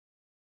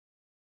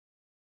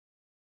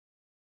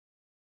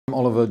I'm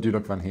Oliver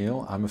Dudok van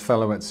Heel. I'm a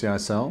fellow at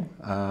CISL.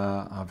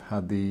 I've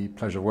had the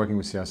pleasure of working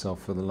with CISL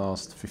for the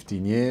last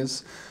 15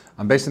 years.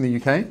 I'm based in the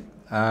UK,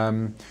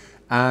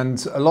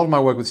 and a lot of my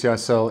work with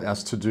CISL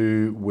has to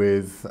do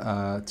with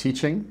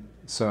teaching.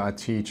 So I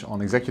teach on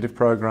executive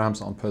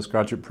programs, on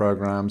postgraduate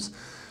programs,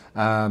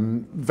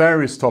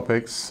 various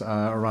topics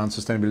around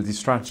sustainability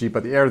strategy,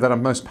 but the area that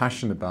I'm most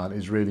passionate about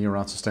is really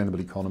around sustainable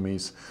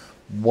economies.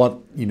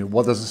 What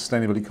does a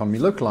sustainable economy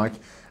look like?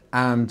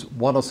 And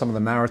what are some of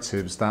the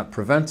narratives that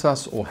prevent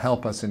us or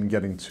help us in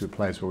getting to a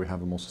place where we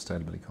have a more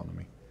sustainable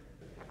economy?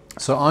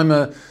 So I'm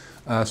a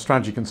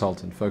strategy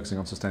consultant focusing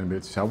on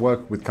sustainability. So I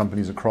work with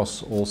companies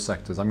across all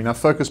sectors. I mean, I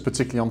focus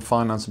particularly on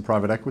finance and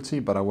private equity,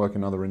 but I work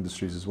in other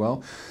industries as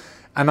well.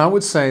 And I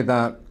would say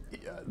that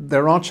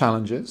there are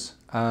challenges,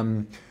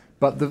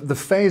 but the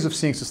phase of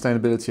seeing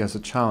sustainability as a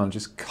challenge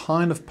is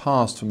kind of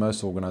past for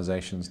most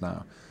organizations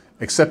now,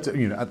 except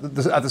at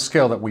the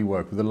scale that we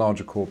work with, the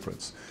larger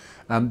corporates.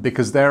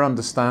 Because they're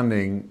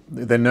understanding,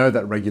 they know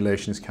that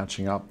regulation is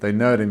catching up, they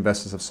know that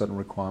investors have certain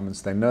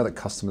requirements, they know that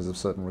customers have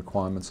certain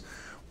requirements.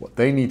 What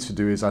they need to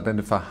do is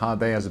identify how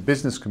they as a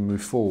business can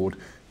move forward,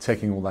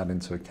 taking all that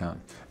into account.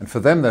 And for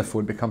them,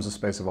 therefore, it becomes a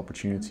space of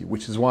opportunity,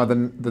 which is why the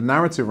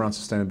narrative around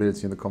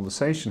sustainability in the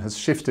conversation has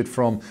shifted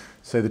from,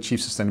 say, the Chief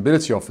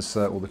Sustainability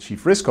Officer or the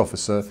Chief Risk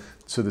Officer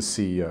to the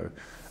CEO.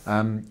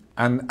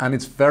 And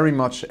it's very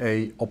much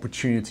a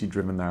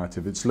opportunity-driven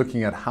narrative. It's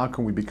looking at how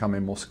can we become a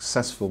more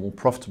successful, more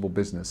profitable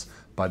business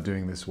by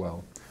doing this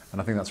well.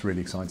 And I think that's really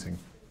exciting.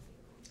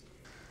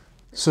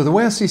 So the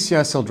way I see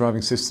CISL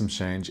driving systems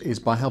change is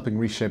by helping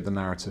reshape the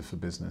narrative for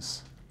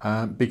business.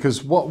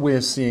 Because what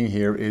we're seeing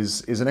here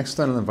is an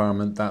external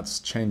environment that's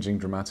changing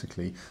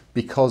dramatically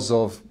because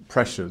of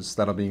pressures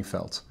that are being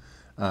felt.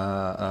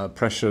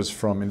 Pressures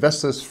from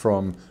investors,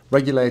 from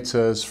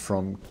regulators,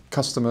 from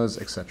customers,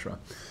 etc.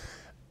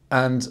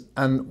 And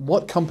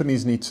what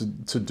companies need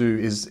to do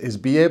is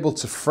be able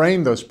to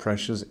frame those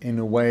pressures in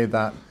a way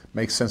that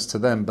makes sense to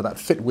them, but that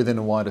fit within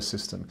a wider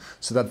system,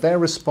 so that their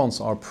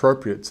response are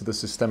appropriate to the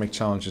systemic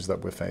challenges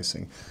that we're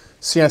facing.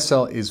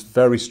 CISL is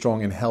very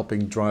strong in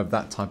helping drive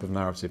that type of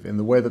narrative in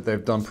the way that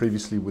they've done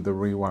previously with the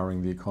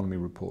Rewiring the Economy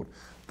report.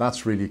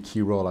 That's really a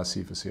key role I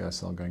see for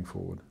CISL going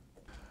forward.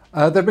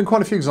 There have been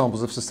quite a few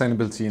examples of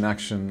sustainability in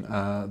action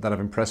that have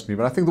impressed me,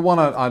 but I think the one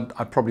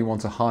I'd probably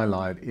want to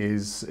highlight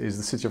is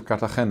the city of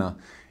Cartagena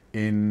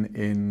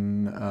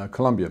in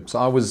Colombia. So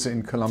I was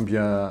in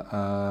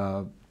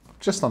Colombia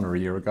just under a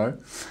year ago,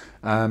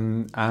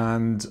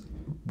 and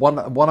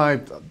what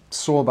I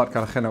saw about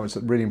Cartagena, which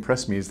really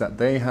impressed me, is that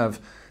they have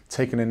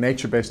taken a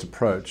nature-based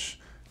approach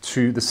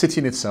to the city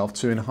in itself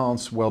to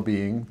enhance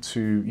well-being,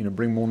 to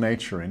bring more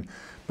nature in.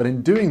 But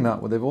in doing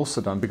that, what they've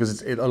also done,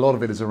 because a lot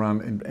of it is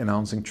around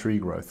enhancing tree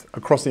growth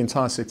across the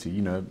entire city,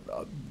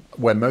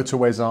 where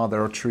motorways are,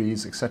 there are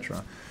trees,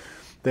 etc.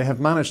 They have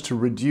managed to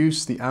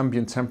reduce the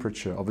ambient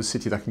temperature of a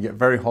city that can get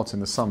very hot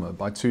in the summer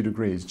by 2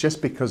 degrees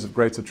just because of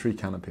greater tree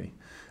canopy.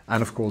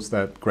 And of course,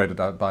 that greater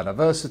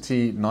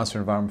biodiversity, nicer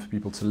environment for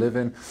people to live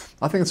in.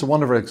 I think it's a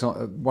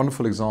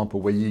wonderful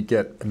example where you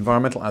get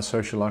environmental and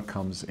social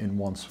outcomes in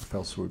one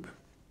fell swoop.